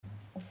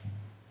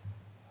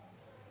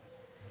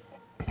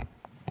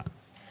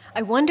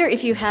I wonder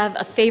if you have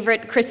a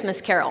favorite Christmas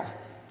carol.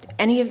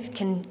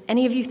 Can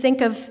any of you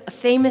think of a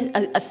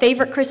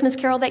favorite Christmas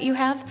carol that you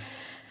have?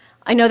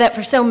 I know that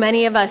for so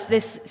many of us,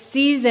 this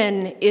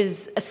season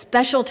is a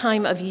special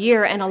time of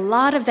year, and a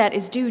lot of that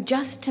is due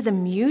just to the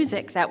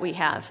music that we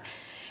have.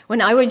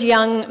 When I was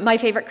young, my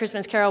favorite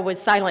Christmas carol was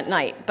Silent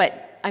Night,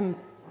 but I'm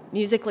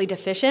musically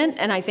deficient,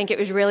 and I think it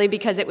was really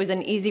because it was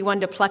an easy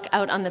one to pluck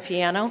out on the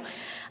piano.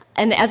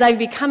 And as I've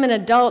become an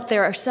adult,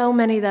 there are so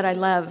many that I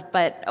love,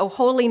 but O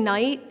Holy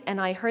Night and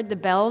I Heard the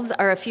Bells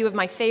are a few of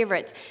my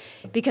favorites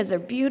because they're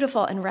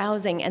beautiful and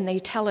rousing, and they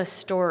tell a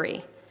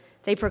story.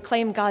 They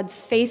proclaim God's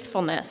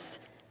faithfulness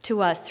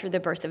to us through the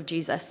birth of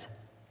Jesus.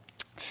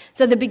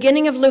 So the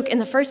beginning of Luke, in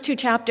the first 2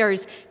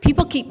 chapters,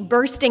 people keep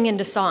bursting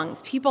into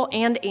songs, people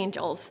and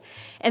angels.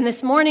 And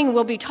this morning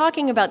we'll be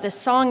talking about the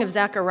Song of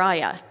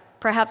Zechariah,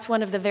 perhaps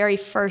one of the very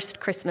first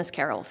Christmas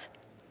carols.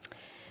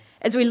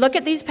 As we look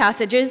at these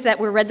passages that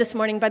were read this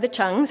morning by the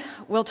Chungs,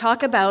 we'll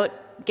talk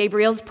about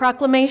Gabriel's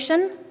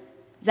proclamation,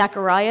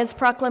 Zechariah's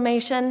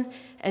proclamation,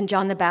 and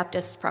John the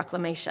Baptist's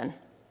proclamation.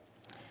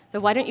 So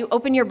why don't you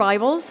open your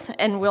Bibles,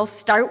 and we'll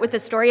start with the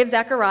story of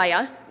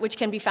Zechariah, which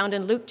can be found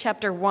in Luke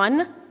chapter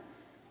 1,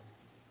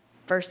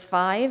 verse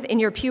 5. In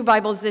your pew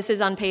Bibles, this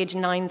is on page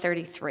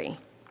 933.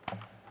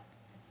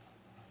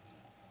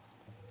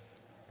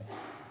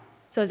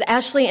 So as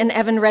Ashley and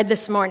Evan read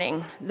this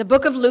morning, the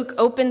book of Luke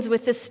opens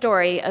with the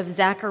story of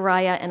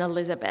Zechariah and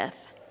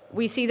Elizabeth.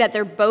 We see that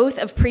they're both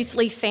of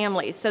priestly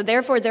families, so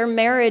therefore their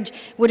marriage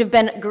would have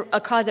been a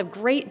cause of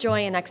great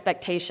joy and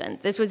expectation.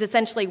 This was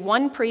essentially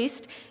one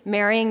priest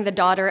marrying the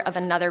daughter of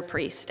another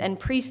priest, and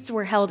priests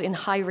were held in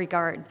high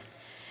regard.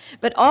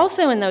 But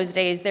also in those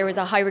days, there was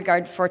a high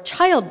regard for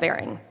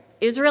childbearing.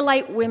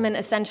 Israelite women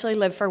essentially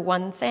lived for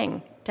one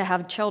thing, to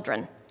have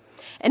children.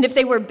 And if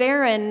they were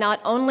barren, not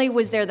only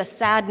was there the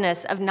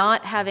sadness of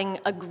not having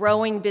a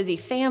growing, busy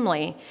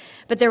family,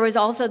 but there was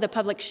also the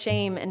public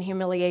shame and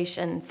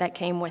humiliation that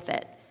came with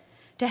it.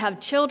 To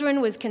have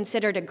children was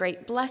considered a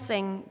great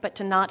blessing, but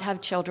to not have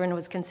children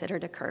was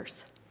considered a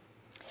curse.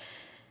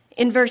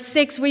 In verse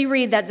 6, we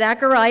read that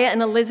Zechariah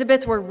and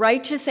Elizabeth were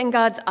righteous in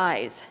God's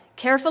eyes,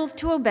 careful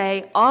to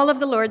obey all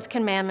of the Lord's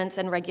commandments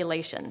and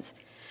regulations.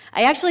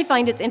 I actually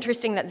find it's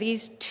interesting that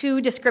these two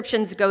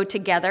descriptions go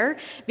together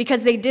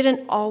because they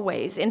didn't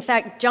always. In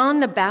fact, John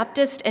the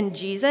Baptist and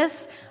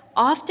Jesus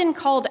often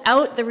called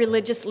out the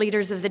religious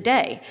leaders of the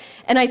day.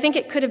 And I think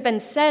it could have been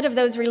said of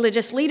those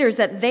religious leaders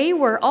that they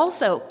were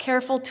also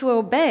careful to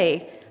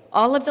obey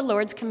all of the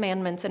Lord's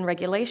commandments and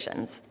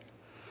regulations.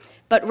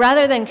 But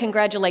rather than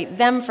congratulate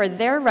them for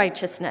their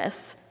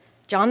righteousness,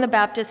 John the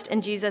Baptist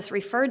and Jesus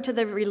referred to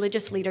the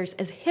religious leaders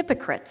as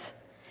hypocrites,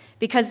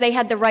 because they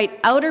had the right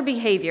outer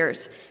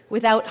behaviors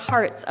without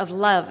hearts of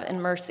love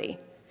and mercy.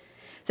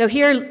 So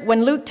here,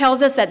 when Luke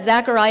tells us that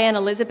Zechariah and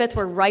Elizabeth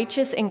were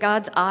righteous in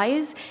God's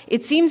eyes,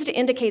 it seems to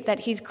indicate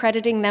that he's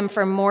crediting them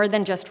for more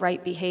than just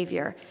right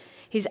behavior.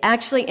 He's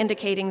actually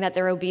indicating that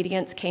their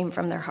obedience came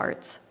from their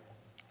hearts.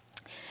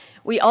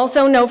 We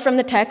also know from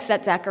the text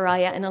that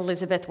Zechariah and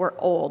Elizabeth were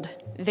old,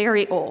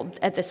 very old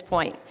at this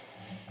point,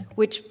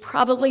 which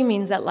probably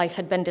means that life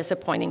had been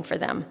disappointing for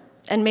them.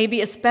 And maybe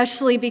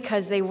especially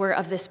because they were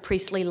of this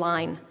priestly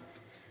line.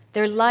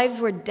 Their lives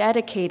were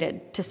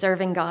dedicated to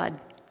serving God.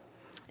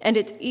 And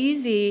it's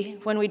easy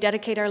when we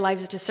dedicate our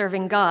lives to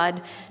serving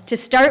God to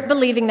start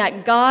believing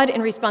that God,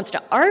 in response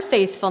to our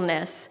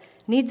faithfulness,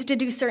 needs to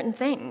do certain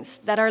things,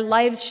 that our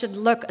lives should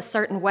look a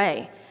certain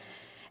way.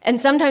 And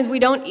sometimes we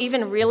don't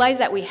even realize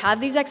that we have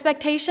these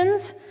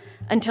expectations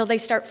until they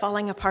start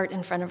falling apart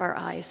in front of our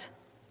eyes.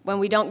 When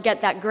we don't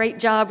get that great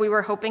job we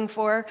were hoping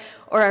for,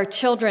 or our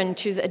children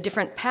choose a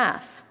different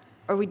path,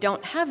 or we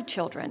don't have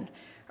children,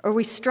 or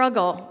we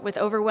struggle with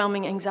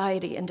overwhelming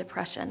anxiety and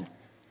depression.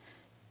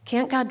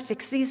 Can't God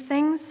fix these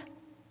things?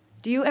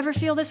 Do you ever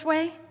feel this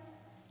way?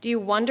 Do you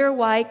wonder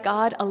why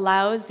God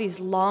allows these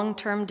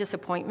long-term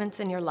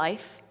disappointments in your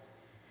life?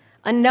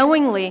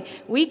 Unknowingly,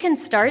 we can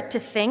start to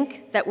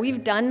think that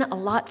we've done a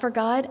lot for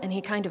God and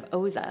he kind of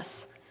owes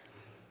us.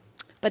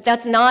 But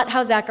that's not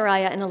how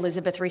Zechariah and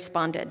Elizabeth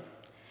responded.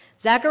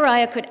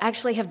 Zechariah could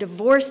actually have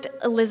divorced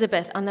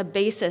Elizabeth on the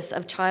basis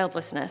of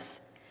childlessness,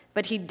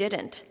 but he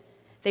didn't.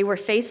 They were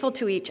faithful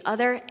to each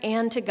other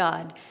and to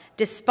God,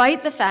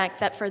 despite the fact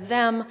that for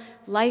them,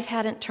 life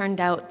hadn't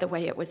turned out the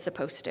way it was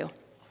supposed to.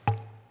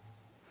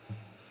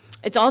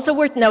 It's also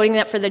worth noting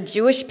that for the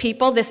Jewish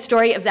people, this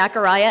story of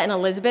Zechariah and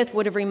Elizabeth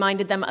would have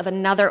reminded them of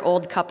another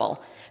old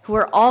couple who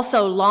were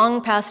also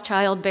long past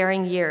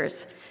childbearing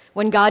years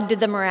when God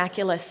did the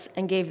miraculous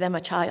and gave them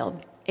a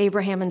child,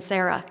 Abraham and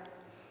Sarah.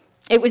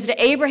 It was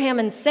to Abraham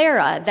and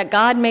Sarah that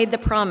God made the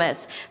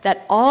promise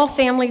that all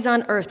families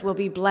on earth will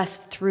be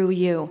blessed through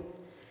you.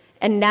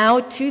 And now,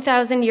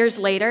 2,000 years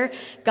later,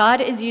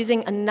 God is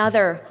using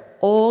another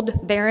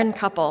old, barren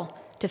couple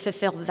to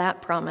fulfill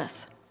that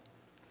promise.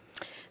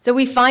 So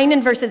we find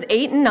in verses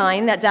 8 and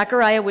 9 that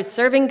Zechariah was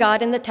serving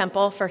God in the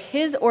temple, for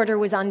his order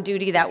was on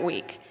duty that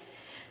week.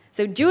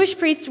 So Jewish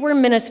priests were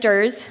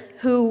ministers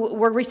who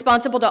were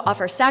responsible to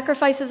offer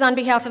sacrifices on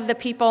behalf of the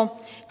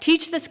people,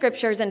 teach the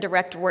scriptures, and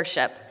direct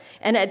worship.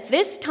 And at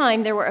this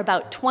time, there were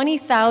about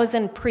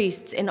 20,000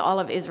 priests in all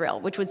of Israel,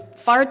 which was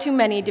far too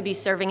many to be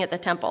serving at the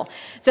temple.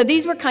 So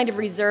these were kind of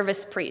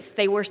reservist priests.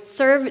 They were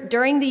served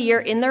during the year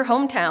in their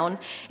hometown,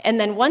 and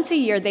then once a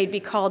year, they'd be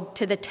called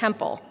to the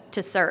temple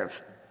to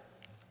serve.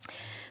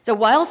 So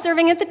while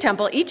serving at the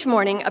temple, each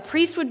morning, a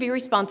priest would be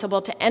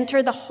responsible to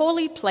enter the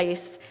holy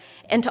place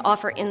and to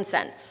offer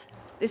incense.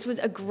 This was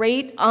a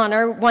great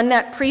honor, one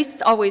that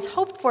priests always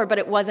hoped for, but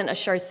it wasn't a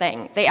sure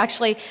thing. They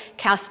actually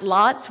cast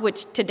lots,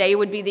 which today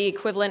would be the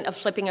equivalent of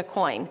flipping a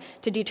coin,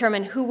 to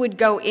determine who would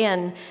go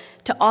in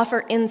to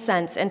offer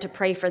incense and to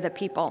pray for the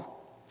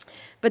people.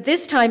 But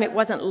this time it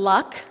wasn't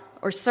luck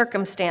or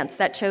circumstance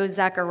that chose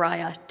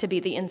Zechariah to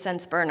be the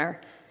incense burner.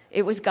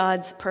 It was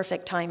God's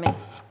perfect timing.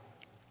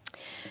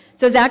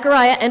 So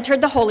Zechariah entered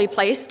the holy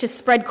place to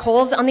spread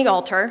coals on the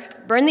altar,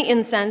 burn the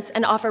incense,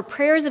 and offer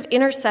prayers of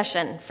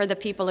intercession for the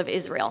people of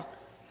Israel.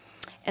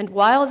 And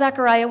while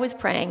Zechariah was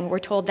praying, we're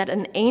told that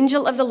an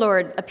angel of the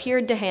Lord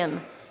appeared to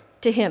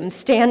him,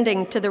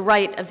 standing to the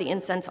right of the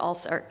incense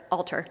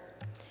altar.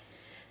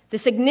 The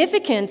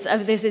significance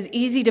of this is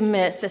easy to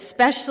miss,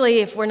 especially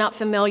if we're not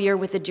familiar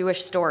with the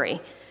Jewish story.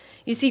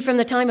 You see, from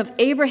the time of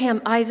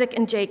Abraham, Isaac,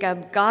 and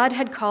Jacob, God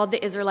had called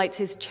the Israelites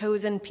his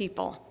chosen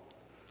people.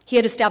 He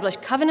had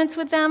established covenants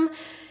with them,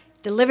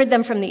 delivered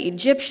them from the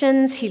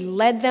Egyptians. He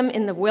led them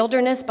in the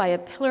wilderness by a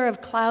pillar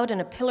of cloud and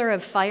a pillar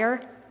of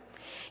fire.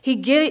 He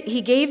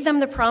gave them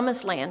the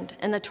promised land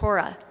and the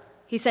Torah.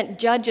 He sent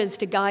judges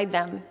to guide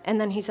them,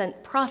 and then he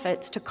sent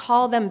prophets to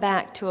call them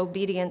back to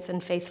obedience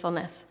and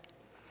faithfulness.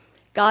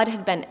 God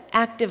had been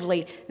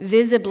actively,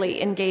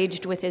 visibly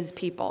engaged with his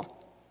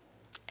people.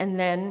 And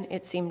then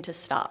it seemed to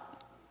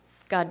stop.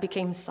 God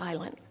became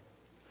silent.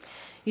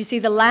 You see,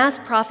 the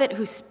last prophet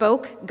who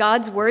spoke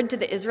God's word to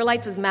the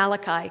Israelites was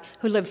Malachi,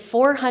 who lived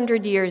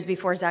 400 years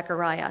before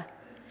Zechariah.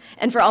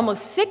 And for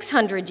almost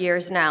 600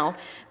 years now,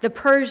 the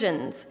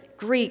Persians,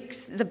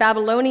 Greeks, the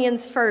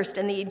Babylonians first,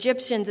 and the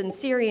Egyptians and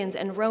Syrians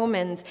and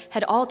Romans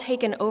had all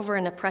taken over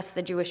and oppressed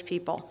the Jewish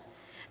people.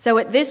 So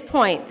at this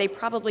point, they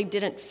probably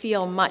didn't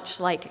feel much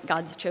like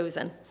God's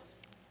chosen.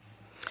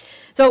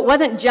 So it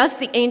wasn't just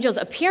the angel's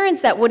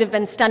appearance that would have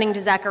been stunning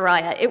to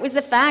Zechariah. It was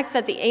the fact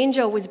that the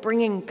angel was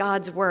bringing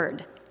God's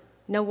word.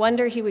 No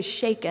wonder he was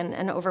shaken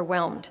and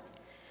overwhelmed.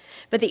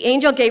 But the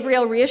angel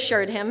Gabriel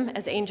reassured him,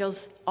 as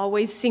angels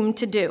always seem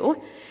to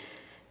do,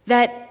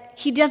 that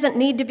he doesn't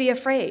need to be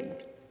afraid,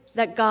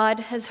 that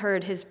God has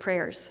heard his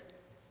prayers.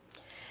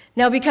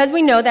 Now, because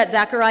we know that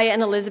Zechariah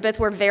and Elizabeth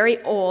were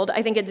very old,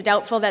 I think it's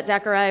doubtful that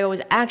Zechariah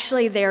was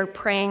actually there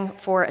praying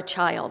for a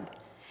child.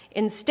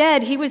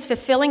 Instead, he was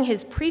fulfilling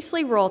his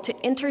priestly role to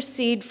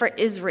intercede for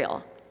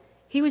Israel.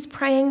 He was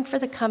praying for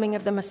the coming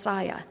of the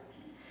Messiah.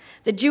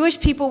 The Jewish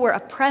people were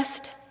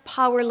oppressed,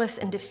 powerless,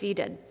 and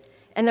defeated,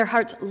 and their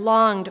hearts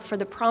longed for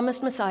the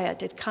promised Messiah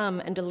to come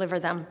and deliver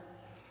them.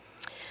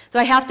 So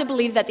I have to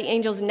believe that the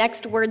angel's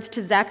next words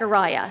to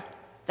Zechariah,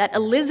 that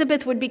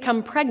Elizabeth would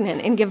become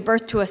pregnant and give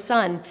birth to a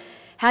son,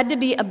 had to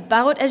be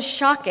about as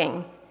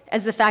shocking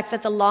as the fact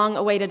that the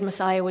long-awaited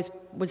Messiah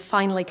was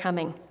finally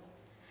coming.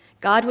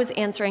 God was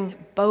answering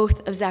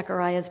both of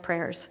Zechariah's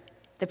prayers,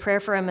 the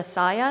prayer for a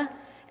Messiah,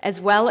 as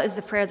well as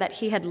the prayer that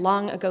he had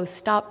long ago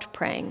stopped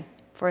praying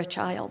for a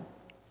child.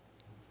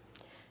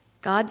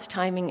 God's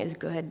timing is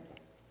good.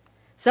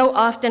 So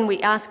often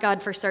we ask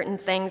God for certain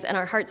things and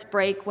our hearts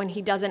break when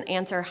he doesn't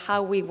answer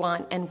how we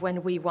want and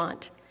when we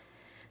want.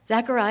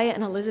 Zechariah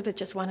and Elizabeth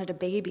just wanted a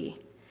baby,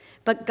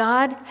 but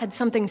God had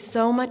something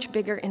so much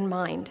bigger in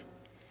mind.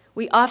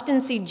 We often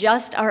see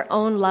just our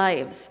own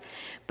lives,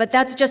 but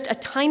that's just a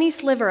tiny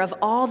sliver of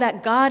all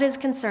that God is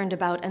concerned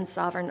about and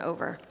sovereign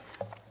over.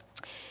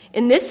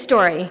 In this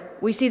story,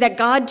 we see that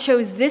God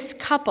chose this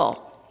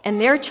couple and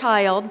their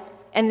child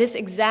and this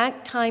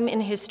exact time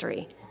in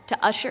history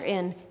to usher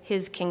in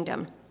his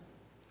kingdom.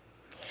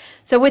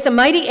 So with a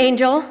mighty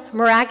angel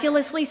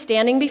miraculously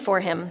standing before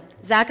him,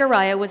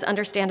 Zechariah was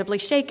understandably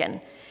shaken,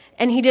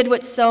 and he did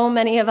what so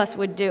many of us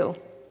would do.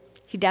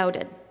 He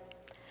doubted.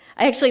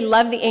 I actually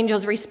love the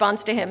angel's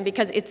response to him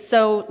because it's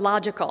so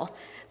logical.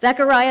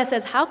 Zechariah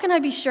says, "How can I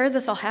be sure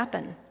this will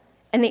happen?"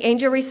 And the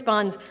angel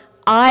responds,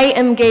 "I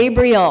am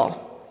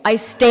Gabriel. I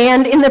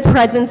stand in the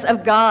presence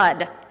of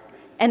God,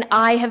 and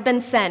I have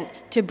been sent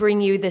to bring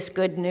you this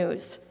good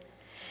news."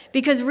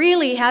 Because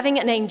really, having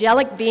an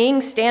angelic being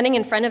standing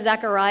in front of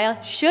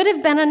Zechariah should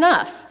have been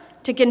enough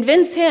to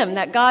convince him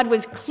that God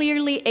was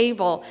clearly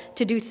able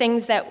to do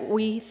things that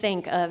we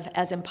think of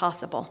as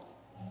impossible.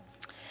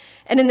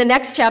 And in the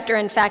next chapter,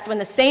 in fact, when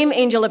the same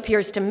angel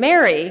appears to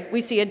Mary, we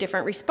see a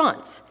different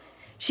response.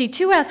 She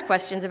too asks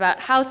questions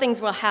about how things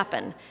will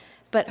happen,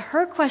 but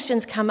her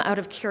questions come out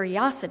of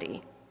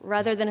curiosity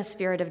rather than a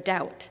spirit of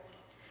doubt.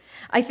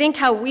 I think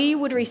how we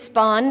would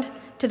respond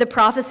to the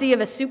prophecy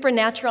of a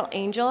supernatural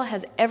angel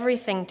has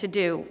everything to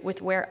do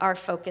with where our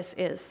focus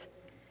is.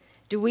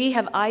 Do we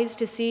have eyes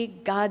to see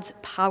God's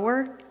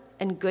power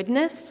and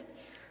goodness,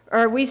 Or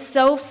are we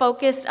so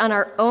focused on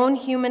our own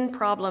human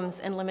problems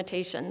and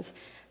limitations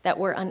that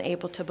we're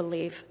unable to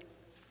believe?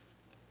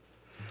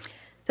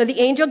 So the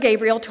angel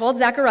Gabriel told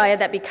Zechariah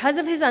that because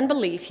of his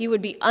unbelief, he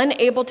would be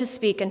unable to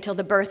speak until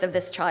the birth of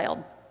this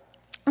child.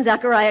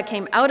 Zechariah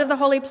came out of the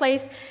holy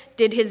place,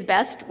 did his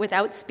best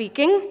without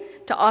speaking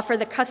to offer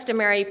the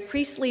customary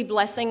priestly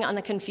blessing on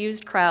the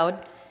confused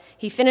crowd.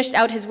 He finished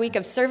out his week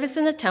of service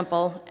in the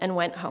temple and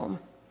went home.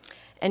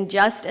 And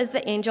just as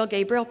the angel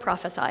Gabriel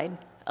prophesied,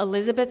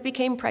 Elizabeth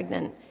became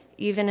pregnant,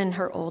 even in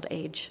her old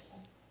age.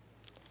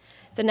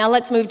 So now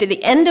let's move to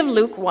the end of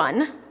Luke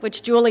 1,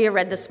 which Julia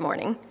read this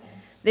morning.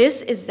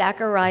 This is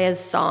Zechariah's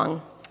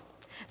song.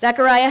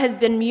 Zechariah has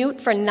been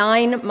mute for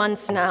 9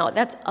 months now.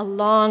 That's a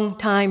long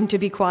time to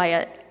be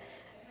quiet.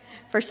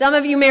 For some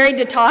of you married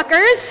to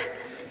talkers,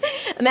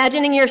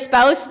 imagining your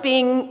spouse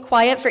being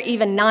quiet for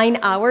even 9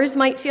 hours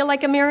might feel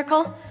like a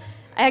miracle.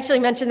 I actually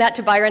mentioned that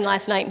to Byron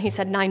last night, and he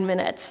said 9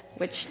 minutes,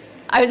 which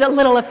I was a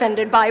little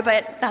offended by,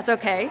 but that's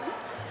okay.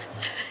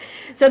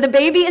 So the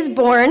baby is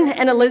born,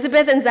 and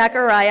Elizabeth and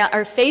Zechariah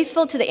are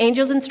faithful to the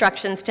angel's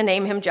instructions to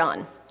name him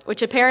John,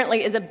 which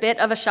apparently is a bit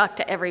of a shock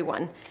to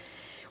everyone.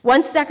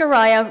 Once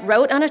Zechariah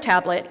wrote on a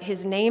tablet,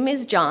 "His name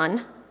is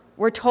John,"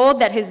 we're told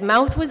that his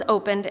mouth was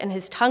opened and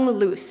his tongue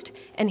loosed,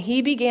 and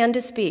he began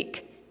to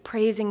speak,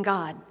 praising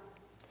God.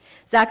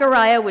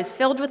 Zechariah was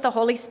filled with the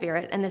Holy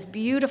Spirit, and this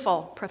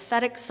beautiful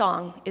prophetic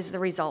song is the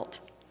result.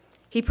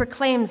 He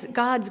proclaims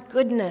God's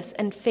goodness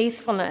and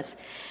faithfulness,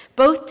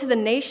 both to the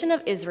nation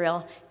of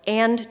Israel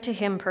and to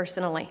him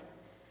personally.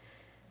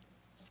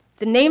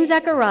 The name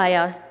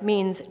Zechariah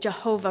means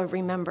Jehovah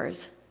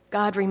remembers,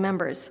 God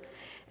remembers.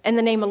 And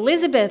the name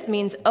Elizabeth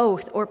means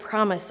oath or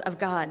promise of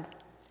God.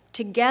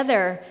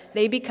 Together,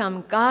 they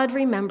become God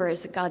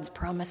remembers God's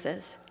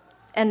promises.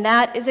 And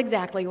that is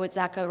exactly what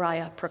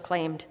Zechariah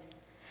proclaimed.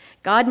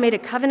 God made a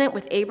covenant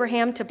with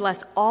Abraham to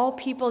bless all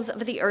peoples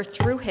of the earth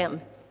through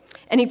him.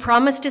 And he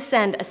promised to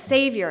send a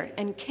savior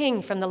and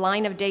king from the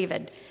line of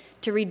David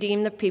to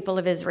redeem the people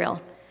of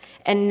Israel.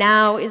 And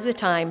now is the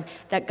time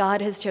that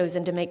God has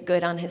chosen to make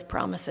good on his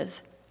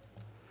promises.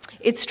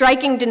 It's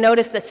striking to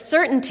notice the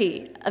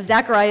certainty of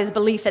Zechariah's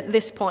belief at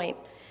this point.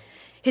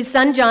 His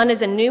son John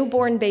is a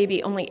newborn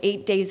baby, only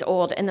 8 days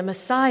old, and the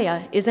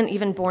Messiah isn't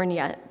even born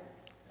yet.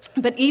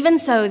 But even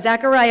so,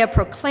 Zechariah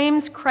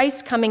proclaims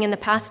Christ's coming in the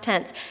past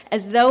tense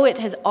as though it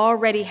has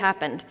already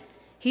happened.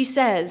 He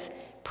says,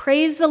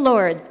 "Praise the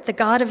Lord, the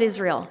God of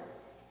Israel,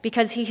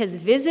 because he has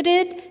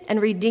visited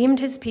and redeemed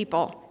his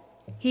people.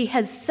 He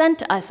has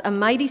sent us a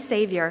mighty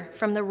Savior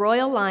from the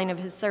royal line of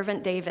his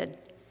servant David,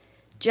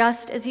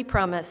 just as he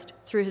promised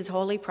through his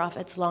holy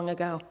prophets long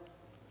ago."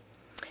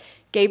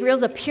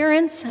 Gabriel's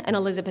appearance and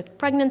Elizabeth's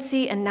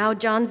pregnancy and now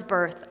John's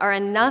birth are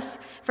enough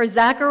for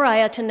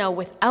Zechariah to know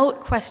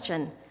without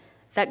question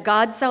that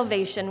God's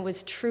salvation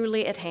was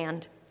truly at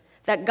hand,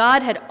 that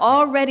God had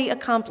already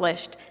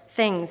accomplished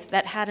things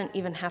that hadn't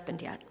even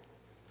happened yet.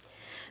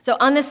 So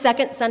on the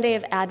second Sunday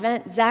of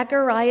Advent,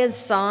 Zechariah's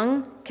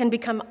song can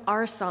become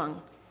our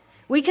song.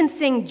 We can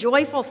sing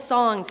joyful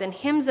songs and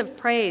hymns of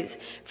praise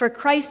for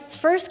Christ's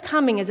first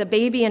coming as a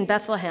baby in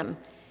Bethlehem,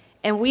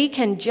 and we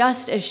can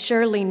just as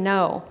surely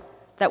know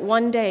that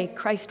one day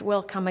Christ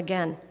will come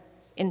again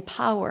in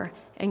power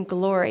and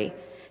glory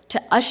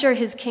to usher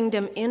his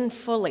kingdom in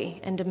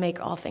fully and to make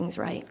all things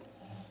right.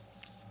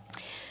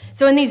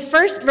 So in these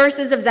first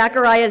verses of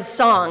Zechariah's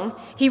song,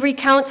 he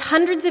recounts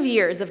hundreds of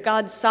years of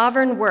God's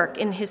sovereign work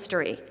in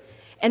history.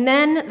 And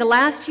then the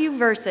last few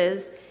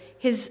verses,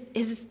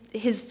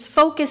 his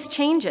focus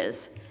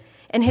changes,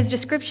 and his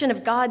description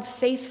of God's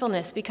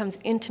faithfulness becomes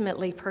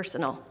intimately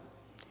personal.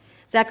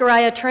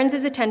 Zechariah turns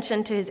his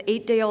attention to his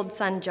 8-day-old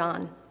son,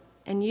 John.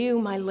 "And you,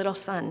 my little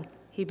son,"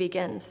 he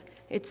begins.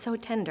 It's so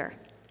tender.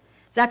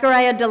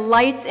 Zechariah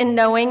delights in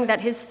knowing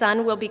that his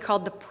son will be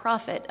called the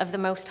prophet of the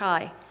Most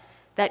High,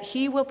 that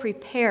he will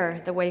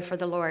prepare the way for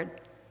the Lord.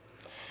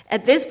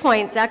 At this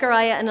point,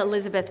 Zechariah and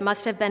Elizabeth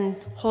must have been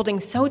holding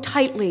so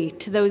tightly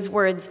to those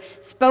words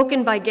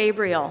spoken by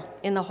Gabriel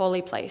in the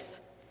holy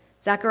place.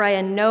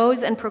 Zechariah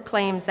knows and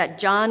proclaims that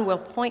John will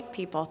point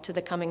people to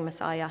the coming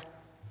Messiah.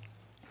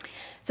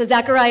 So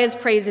Zechariah's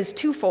praise is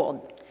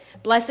twofold,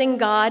 blessing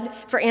God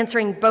for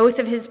answering both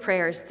of his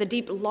prayers, the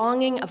deep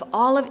longing of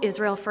all of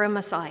Israel for a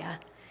Messiah,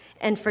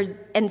 and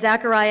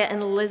Zechariah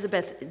and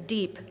Elizabeth's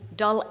deep,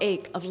 dull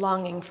ache of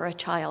longing for a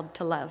child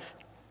to love.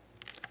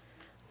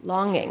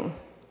 Longing.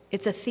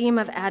 It's a theme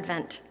of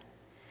Advent.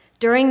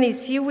 During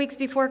these few weeks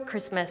before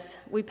Christmas,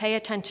 we pay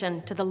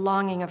attention to the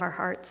longing of our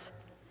hearts.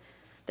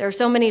 There are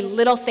so many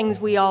little things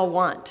we all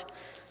want: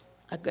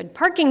 a good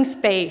parking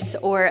space,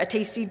 or a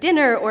tasty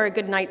dinner, or a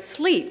good night's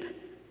sleep.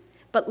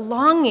 But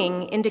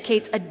longing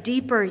indicates a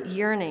deeper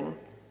yearning,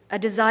 a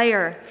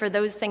desire for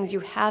those things you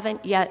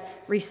haven't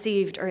yet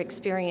received or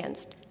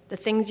experienced, the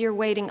things you're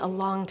waiting a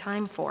long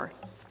time for.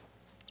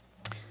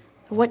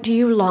 What do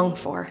you long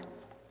for?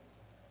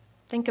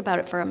 Think about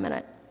it for a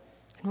minute.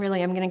 And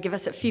really, I'm going to give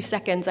us a few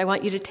seconds. I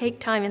want you to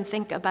take time and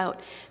think about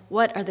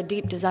what are the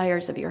deep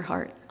desires of your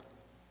heart.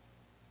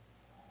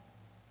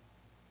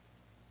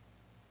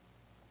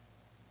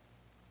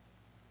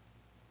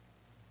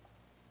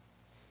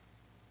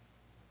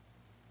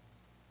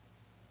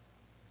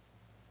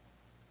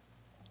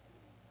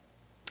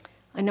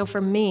 I know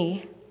for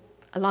me,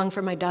 I long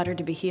for my daughter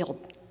to be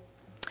healed,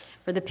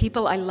 for the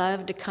people I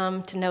love to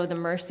come to know the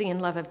mercy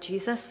and love of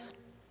Jesus,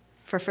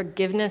 for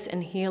forgiveness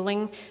and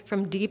healing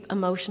from deep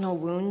emotional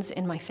wounds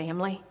in my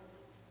family,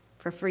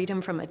 for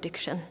freedom from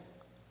addiction.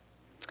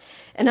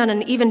 And on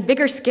an even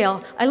bigger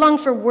scale, I long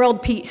for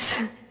world peace.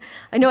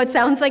 I know it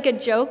sounds like a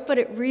joke, but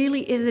it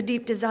really is a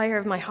deep desire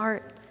of my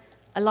heart.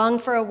 I long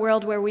for a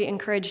world where we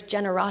encourage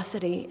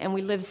generosity and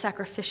we live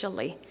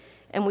sacrificially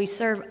and we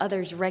serve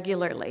others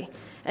regularly,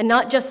 and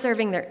not just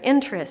serving their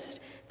interest,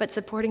 but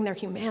supporting their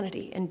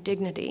humanity and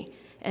dignity,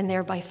 and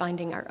thereby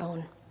finding our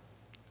own.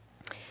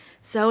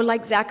 So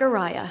like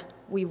Zechariah,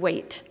 we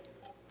wait.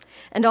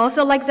 And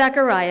also like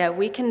Zechariah,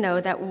 we can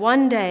know that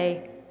one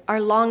day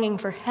our longing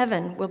for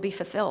heaven will be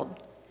fulfilled.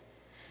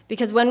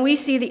 Because when we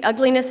see the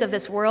ugliness of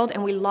this world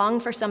and we long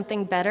for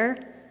something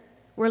better,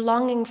 we're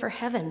longing for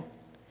heaven.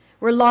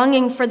 We're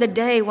longing for the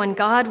day when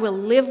God will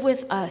live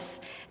with us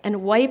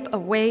and wipe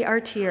away our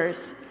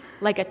tears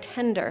like a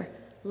tender,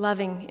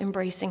 loving,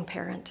 embracing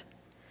parent.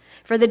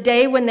 For the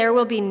day when there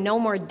will be no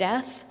more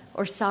death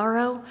or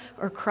sorrow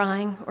or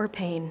crying or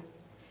pain,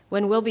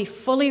 when we'll be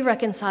fully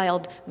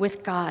reconciled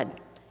with God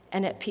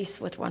and at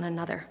peace with one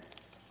another.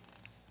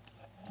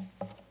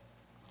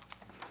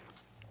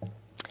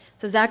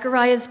 So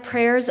Zechariah's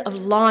prayers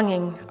of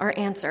longing are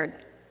answered.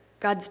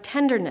 God's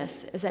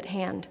tenderness is at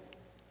hand.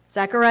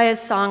 Zechariah's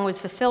song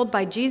was fulfilled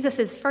by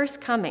Jesus' first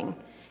coming,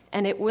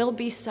 and it will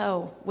be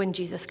so when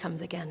Jesus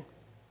comes again.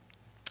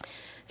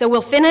 So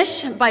we'll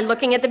finish by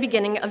looking at the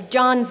beginning of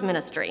John's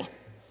ministry.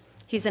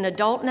 He's an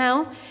adult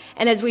now,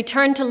 and as we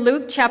turn to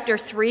Luke chapter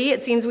 3,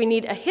 it seems we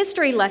need a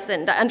history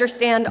lesson to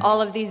understand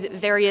all of these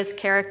various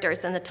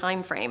characters and the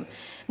time frame.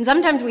 And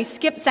sometimes we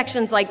skip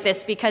sections like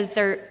this because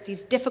they're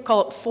these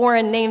difficult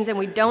foreign names and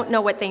we don't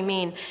know what they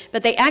mean,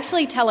 but they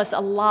actually tell us a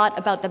lot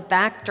about the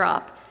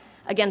backdrop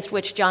against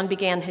which John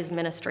began his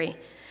ministry.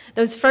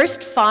 Those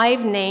first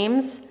 5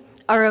 names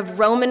are of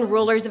Roman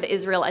rulers of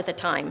Israel at the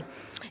time.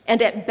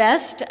 And at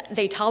best,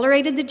 they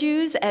tolerated the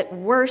Jews. At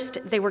worst,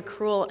 they were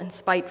cruel and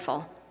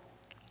spiteful.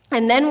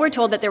 And then we're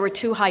told that there were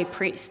 2 high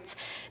priests.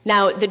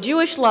 Now, the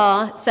Jewish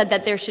law said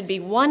that there should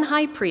be 1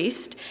 high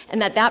priest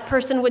and that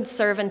person would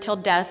serve until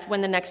death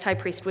when the next high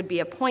priest would be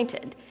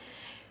appointed.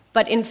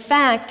 But in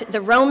fact,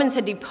 the Romans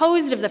had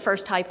deposed of the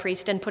first high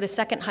priest and put a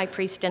second high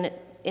priest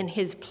in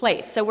his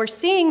place. So we're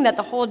seeing that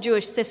the whole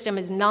Jewish system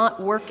is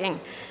not working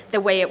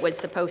the way it was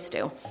supposed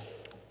to.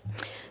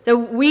 So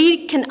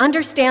we can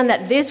understand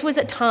that this was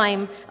a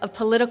time of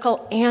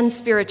political and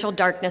spiritual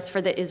darkness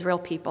for the Israel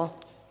people.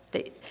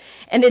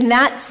 And in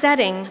that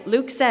setting,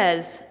 Luke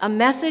says, a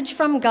message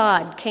from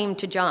God came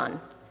to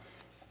John.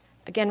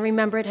 Again,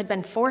 remember, it had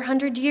been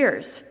 400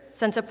 years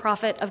since a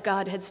prophet of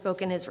God had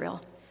spoken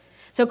Israel.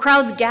 So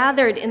crowds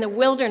gathered in the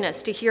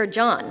wilderness to hear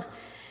John.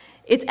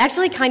 It's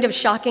actually kind of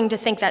shocking to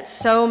think that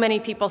so many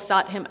people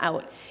sought him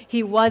out.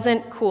 He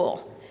wasn't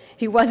cool.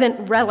 He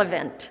wasn't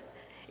relevant.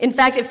 In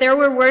fact, if there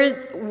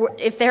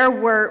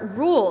were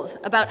rules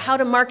about how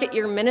to market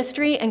your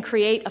ministry and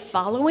create a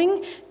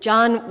following,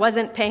 John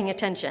wasn't paying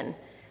attention.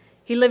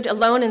 He lived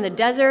alone in the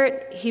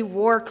desert, he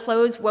wore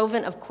clothes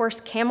woven of coarse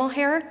camel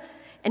hair,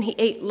 and he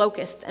ate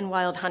locusts and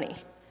wild honey.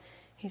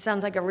 He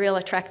sounds like a real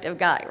attractive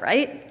guy,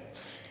 right?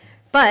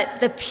 But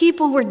the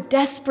people were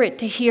desperate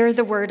to hear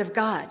the word of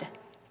God.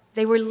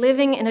 They were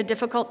living in a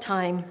difficult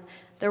time.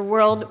 Their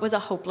world was a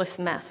hopeless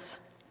mess,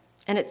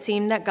 and it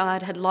seemed that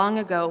God had long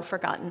ago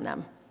forgotten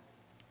them.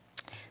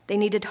 They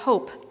needed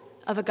hope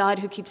of a God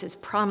who keeps his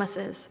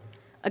promises,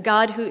 a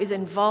God who is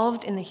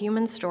involved in the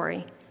human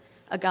story,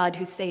 a God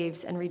who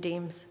saves and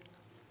redeems.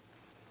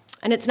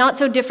 And it's not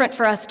so different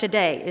for us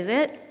today, is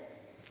it?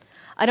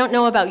 I don't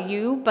know about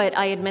you, but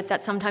I admit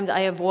that sometimes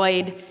I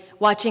avoid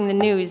watching the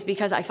news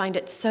because I find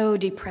it so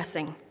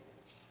depressing.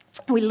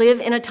 We live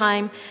in a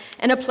time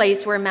and a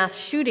place where mass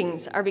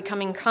shootings are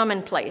becoming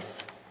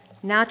commonplace.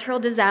 Natural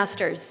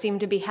disasters seem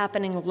to be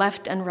happening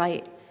left and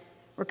right.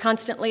 We're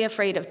constantly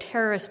afraid of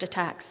terrorist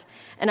attacks,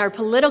 and our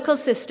political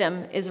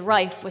system is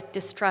rife with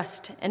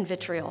distrust and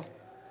vitriol.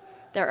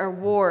 There are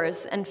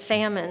wars and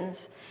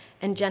famines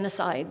and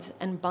genocides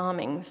and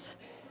bombings,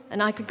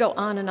 and I could go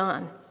on and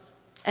on.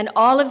 And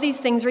all of these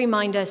things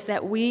remind us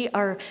that we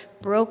are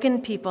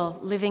broken people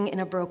living in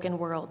a broken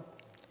world.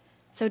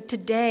 So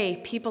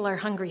today, people are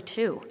hungry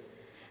too.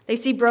 They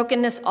see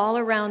brokenness all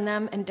around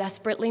them and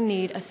desperately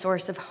need a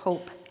source of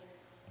hope.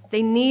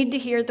 They need to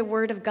hear the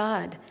word of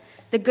God,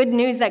 the good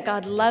news that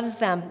God loves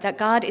them, that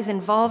God is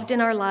involved in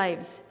our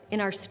lives,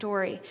 in our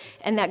story,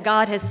 and that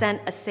God has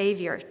sent a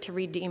Savior to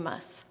redeem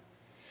us.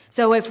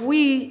 So if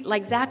we,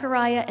 like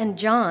Zechariah and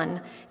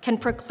John, can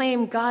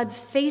proclaim God's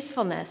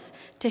faithfulness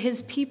to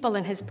his people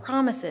and his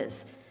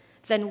promises,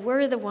 then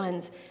we're the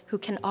ones who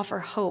can offer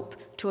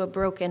hope to a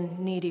broken,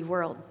 needy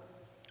world.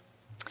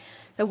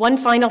 The one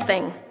final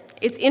thing,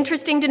 it's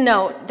interesting to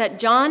note that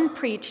John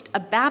preached a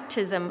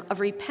baptism of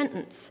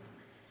repentance.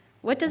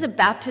 What does a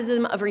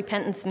baptism of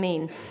repentance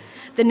mean?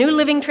 The New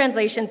Living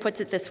Translation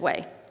puts it this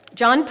way: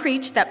 John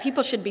preached that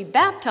people should be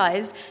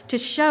baptized to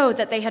show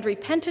that they had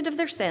repented of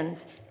their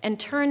sins and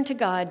turned to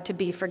God to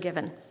be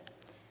forgiven.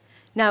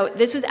 Now,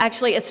 this was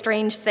actually a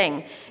strange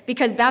thing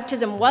because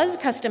baptism was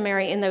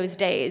customary in those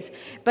days,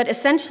 but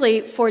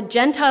essentially for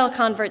Gentile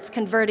converts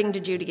converting to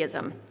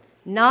Judaism,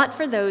 not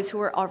for those who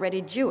were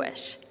already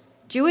Jewish.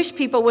 Jewish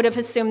people would have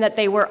assumed that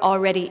they were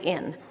already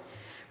in.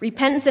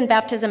 Repentance and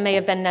baptism may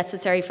have been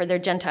necessary for their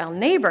Gentile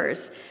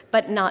neighbors,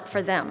 but not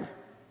for them.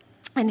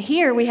 And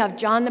here we have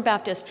John the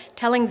Baptist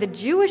telling the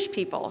Jewish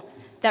people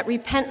that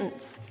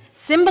repentance,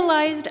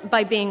 symbolized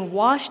by being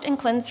washed and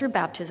cleansed through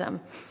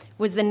baptism,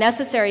 was the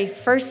necessary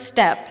first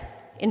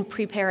step in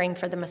preparing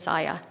for the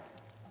Messiah.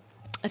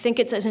 I think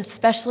it's an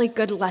especially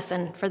good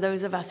lesson for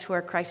those of us who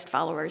are Christ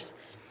followers.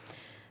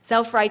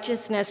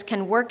 Self-righteousness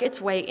can work its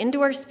way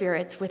into our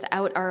spirits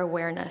without our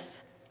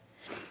awareness.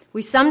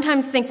 We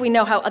sometimes think we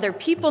know how other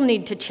people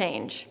need to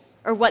change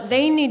or what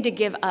they need to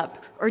give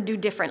up or do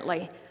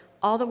differently,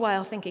 all the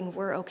while thinking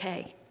we're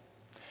okay.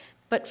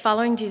 But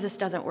following Jesus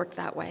doesn't work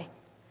that way.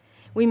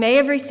 We may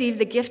have received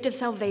the gift of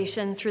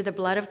salvation through the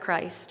blood of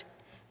Christ,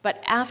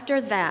 but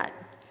after that,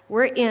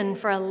 we're in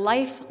for a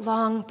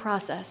lifelong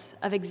process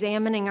of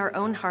examining our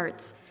own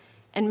hearts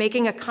and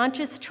making a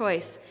conscious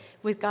choice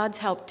with God's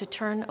help to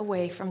turn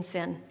away from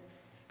sin,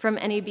 from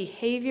any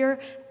behavior,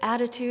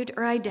 attitude,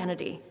 or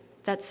identity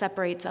that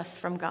separates us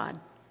from God.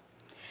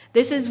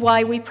 This is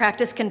why we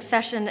practice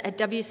confession at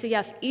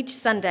WCF each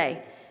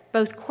Sunday,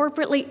 both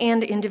corporately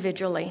and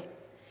individually.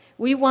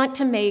 We want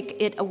to make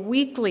it a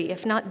weekly,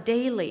 if not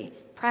daily,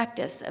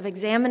 practice of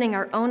examining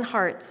our own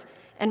hearts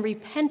and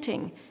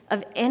repenting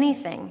of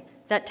anything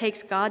that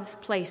takes God's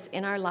place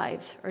in our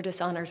lives or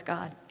dishonors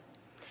God.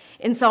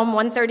 In Psalm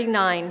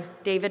 139,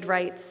 David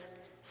writes,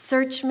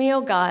 "Search me, O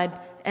God,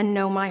 and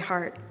know my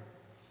heart.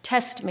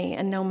 Test me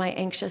and know my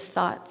anxious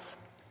thoughts.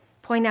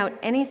 Point out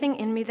anything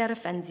in me that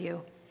offends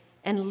you,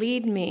 and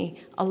lead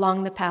me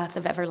along the path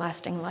of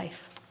everlasting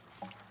life."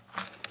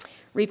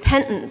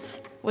 Repentance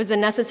was the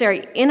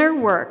necessary inner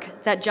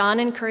work that John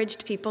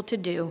encouraged people to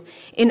do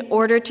in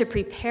order to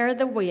prepare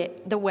the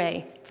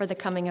way for the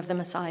coming of the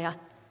Messiah.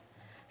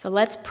 So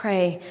let's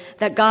pray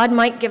that God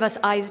might give us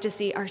eyes to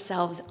see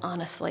ourselves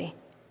honestly,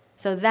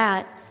 so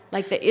that,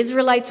 like the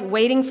Israelites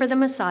waiting for the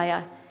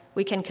Messiah,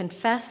 we can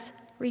confess,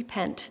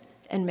 repent,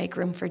 and make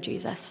room for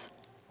Jesus.